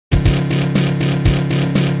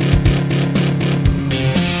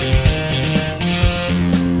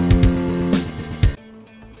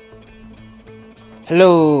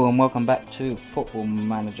Hello and welcome back to Football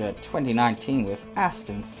Manager 2019 with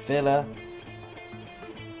Aston Villa.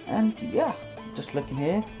 And yeah, just looking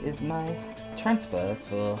here is my transfers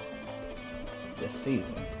for this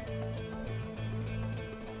season.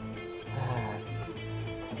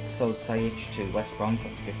 Sold Sage to West Brom for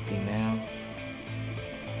 50 mil.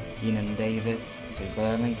 Keenan Davis to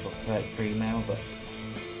Burnley for 33 mil, but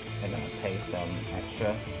they're going to pay some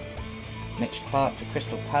extra. Mitch Clark to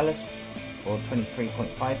Crystal Palace for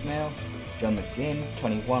 23.5 mil. John McGinn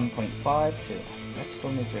 21.5 to Atletico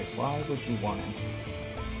Madrid. Why would you want him?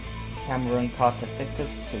 Cameron Carter-Vickers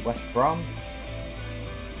to West Brom.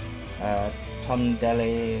 Tom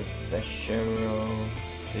Dele Bechero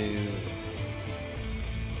to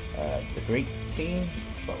the Greek team.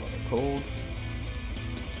 What were they called?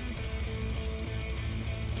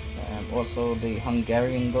 Also the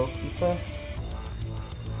Hungarian goalkeeper.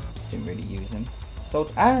 Didn't really use him.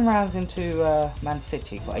 Sold Aaron Rouse into Man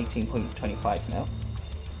City for 18.25 mil.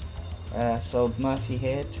 Sold Murphy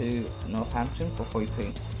here to Northampton for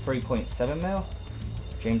 3.7 mil.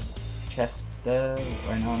 James Chester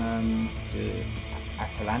went on to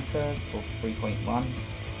Atalanta for 3.1.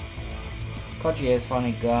 Kodje is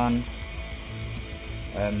finally gone.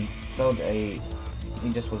 He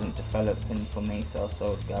just wasn't developing for me, so I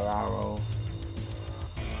sold Guerrero.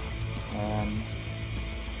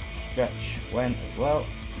 Stretch went as well.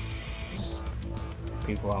 Just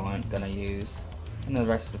people I weren't gonna use, and the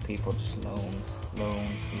rest of the people just loans.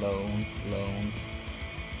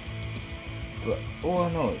 But all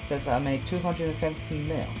in all, it says that I made 217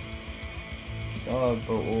 mil. So I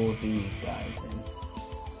brought all these guys in,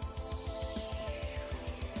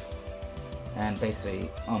 and basically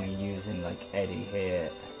only using like Eddie here,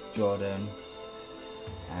 Jordan,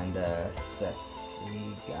 and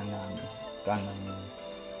Ceci Gannon.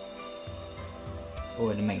 All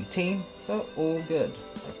in the main team, so all good.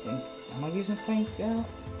 I think. Am I using Frank guy?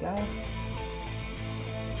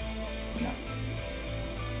 No.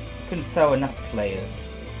 Couldn't sell enough players.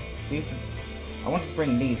 I wanted to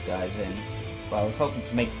bring these guys in, but I was hoping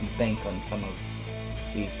to make some bank on some of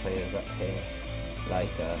these players up here.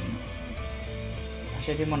 Like,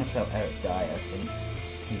 actually I didn't want to sell Eric Dyer since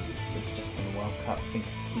he was just in the World Cup. I think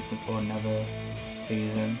keep him for another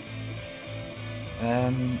season.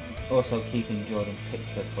 Also keeping Jordan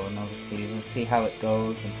Pickford for another season, see how it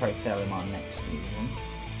goes, and probably sell him on next season.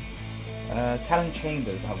 Callum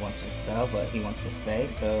Chambers I wanted to sell, but he wants to stay,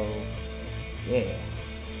 so yeah.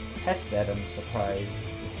 Hested, I'm surprised,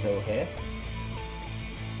 is still here.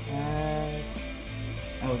 I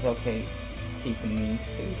was okay keeping these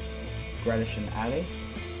two, Grealish and Ali.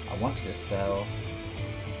 I wanted to sell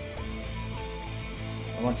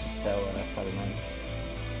Solomon.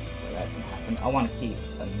 That didn't happen. I want to keep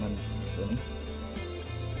Munson.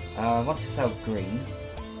 I want to sell Green.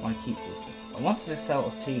 I want to keep this. I wanted to sell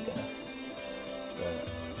Ortega, but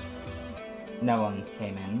no one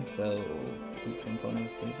came in, so keep him for another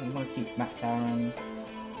season. I want to keep Max Aaron.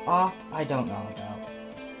 I don't know about.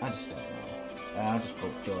 I just don't know. I just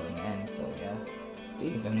brought Jordan in, so yeah.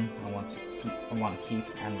 Steven, I want to keep,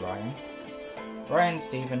 and Ryan. Ryan,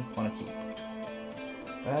 Steven, want to keep.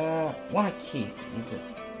 Want to keep. He's a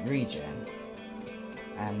regen,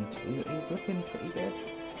 and he's looking pretty good.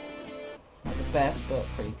 Not the best, but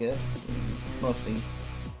pretty good. It's mostly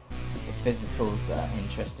the physicals that are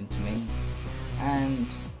interesting to me, and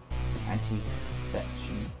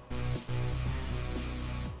anti-section.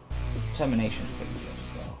 Termination's pretty good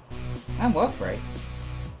as well, and work rate.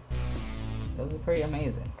 Those are pretty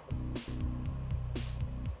amazing.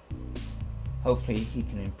 Hopefully he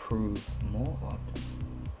can improve more.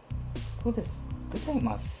 Oh, this ain't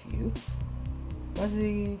my few. Where's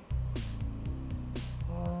he?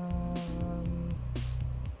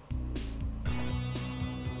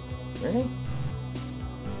 Really?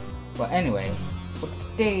 But anyway, for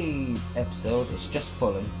today's episode, it's just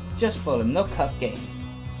Fulham. Just Fulham, no cup games.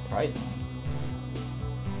 Surprisingly.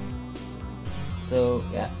 So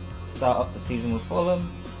yeah, start off the season with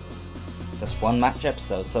Fulham. Just one match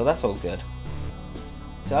episode, so that's all good.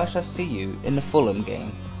 So I shall see you in the Fulham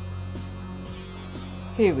game.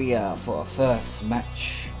 Here we are for our first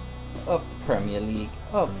match of the Premier League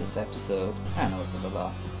of this episode, and also the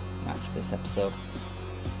last match of this episode.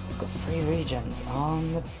 We've got 3 regens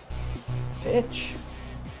on the pitch.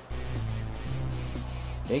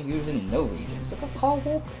 They're using no regens. Look at Carl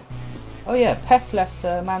Walker. Oh yeah, Pep left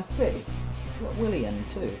Man City. We've got Willian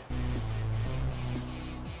too.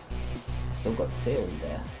 Still got Siri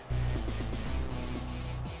there.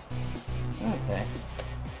 Okay.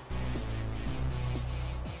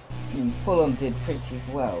 Fulham did pretty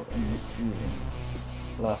well in this season,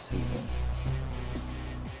 last season.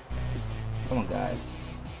 Come on, guys.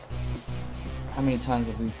 How many times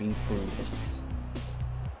have we been through this?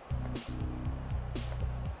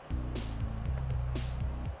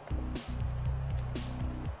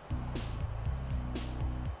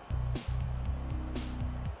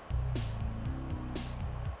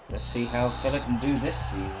 Let's see how Villa can do this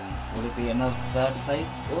season. Will it be another third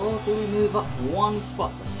place? Or do we move up one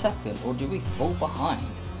spot to second? Or do we fall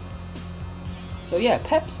behind? So yeah,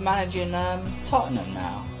 Pep's managing Tottenham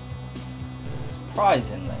now.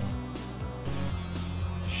 Surprisingly.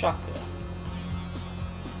 Shocker.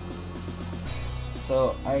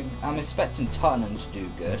 So I'm expecting Tottenham to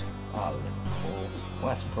do good. Oh, Liverpool.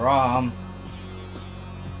 West Brom.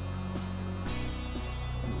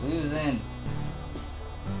 Losing.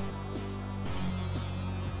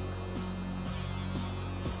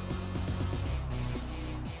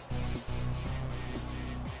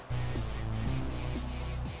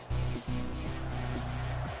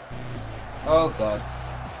 Oh god.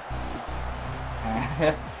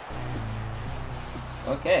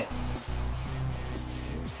 Okay. Let's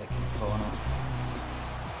see who's taking the corner.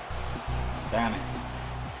 Damn it.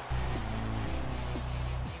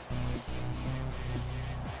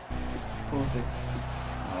 Pulls it.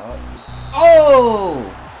 Oh!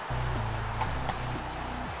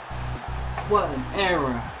 What an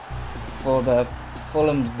error for the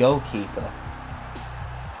Fulham's goalkeeper.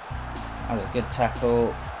 That was a good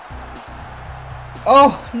tackle.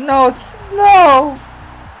 Oh no, no!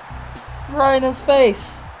 Right in his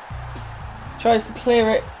face. Tries to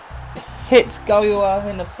clear it. Hits Goyua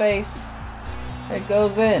in the face. It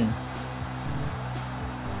goes in.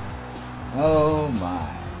 Oh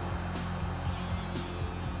my.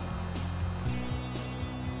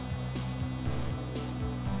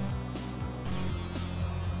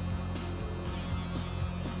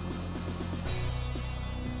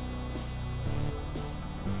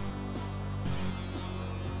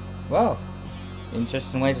 Well,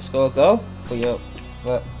 interesting way to score a goal for you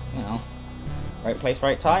know, right place,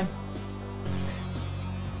 right time.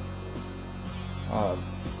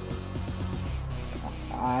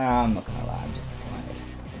 I'm not gonna lie, I'm disappointed.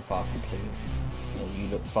 I'm far from pleased. Yeah, you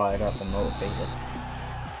look fired up and motivated.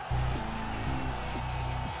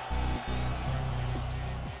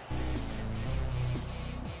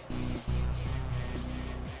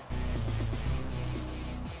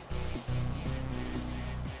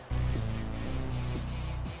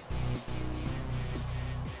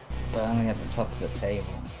 But only at the top of the table.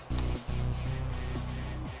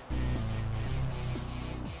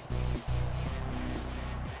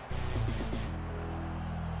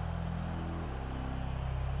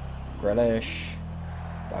 Grealish,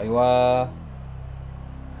 Daiwa,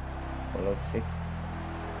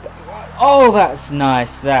 oh, that's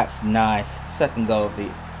nice. That's nice. Second goal of the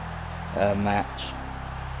match.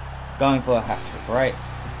 Going for a hat trick, right?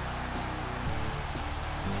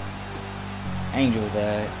 Angel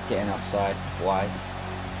there, getting offside twice.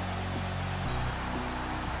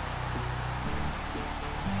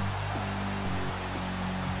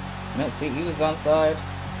 Let's see, he was onside.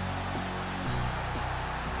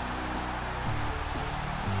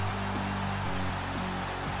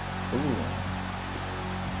 Ooh.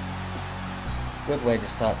 Good way to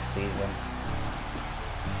start the season.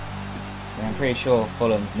 And I'm pretty sure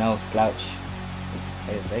Fulham's no slouch.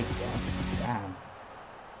 Azzaevil. Damn.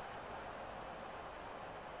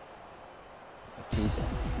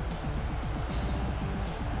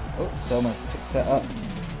 Oh, Soma picks that up.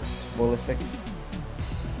 Pulisic.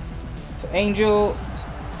 To Angel.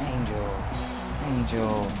 Angel.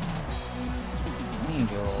 Angel.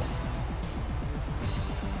 Angel.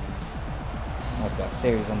 Oh, I've got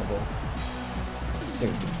Series on the ball.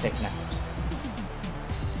 Series gets taken out.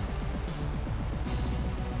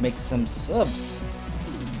 Make some subs.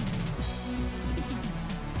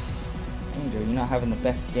 Angel, you're not having the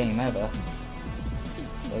best game ever.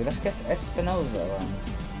 So let's get Espinoza on.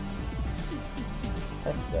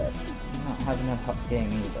 That's that. You're not having a hot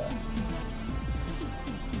game either.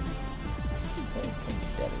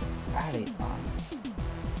 Ali on.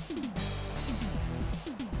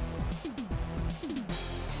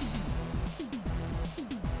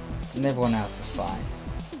 And everyone else is fine.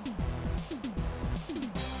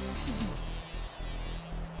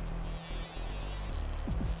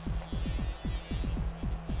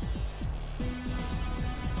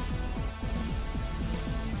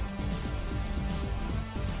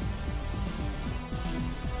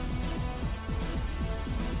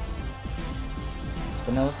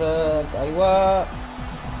 Espinoza, Daiwa.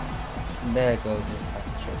 And there goes his hat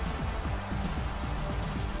trick.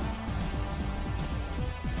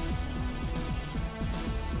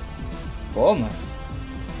 Bournemouth.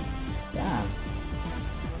 Damn.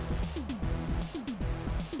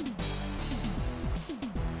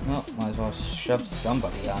 Well, might as well shove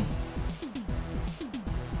somebody on.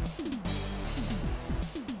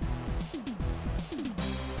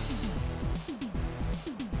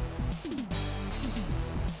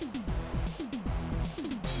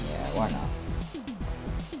 Yeah, why not?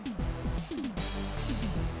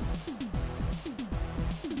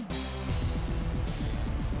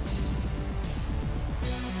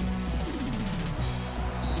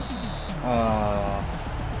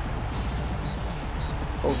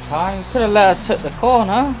 Full time. Could have let us took the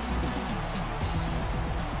corner.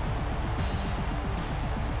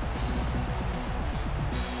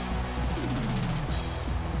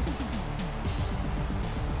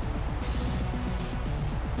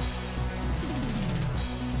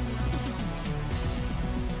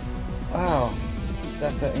 Wow,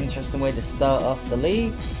 that's an interesting way to start off the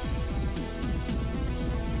league.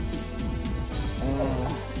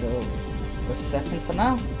 So we're second for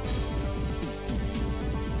now.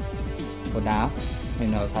 For now, who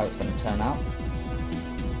knows how it's going to turn out.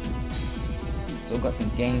 So we've got some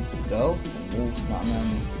games to go. Wolves,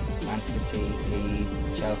 Nottingham, Man City, Leeds,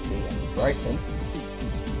 Chelsea and Brighton.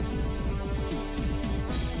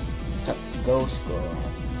 Top goal scorer.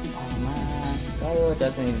 Oh man, Gaio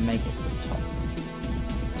doesn't even make it to the top.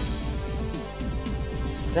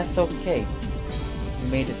 That's okay. We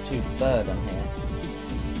made it to third on here.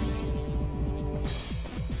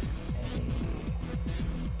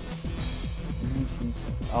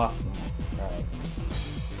 Awesome. Right.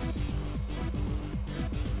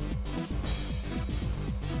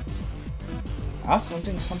 Arsenal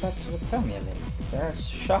didn't come back to the Premier League. That's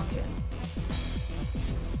shocking.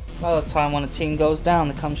 All the time when a team goes down,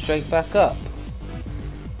 they come straight back up.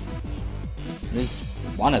 At least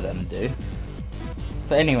one of them do.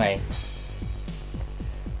 But anyway,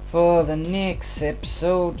 for the next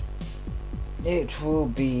episode, it will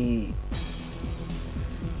be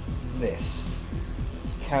this.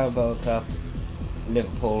 Carabao Cup,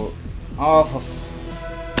 Liverpool. Oh, for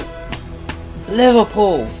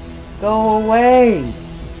Liverpool, go away!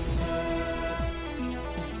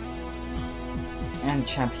 And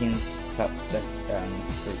Champions Cup group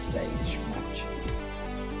stage matches.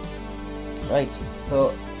 Right,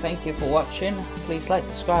 so thank you for watching. Please like,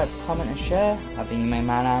 subscribe, comment and share. I've been your main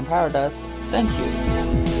man, Aaron Paradise. Thank you.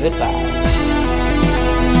 Goodbye.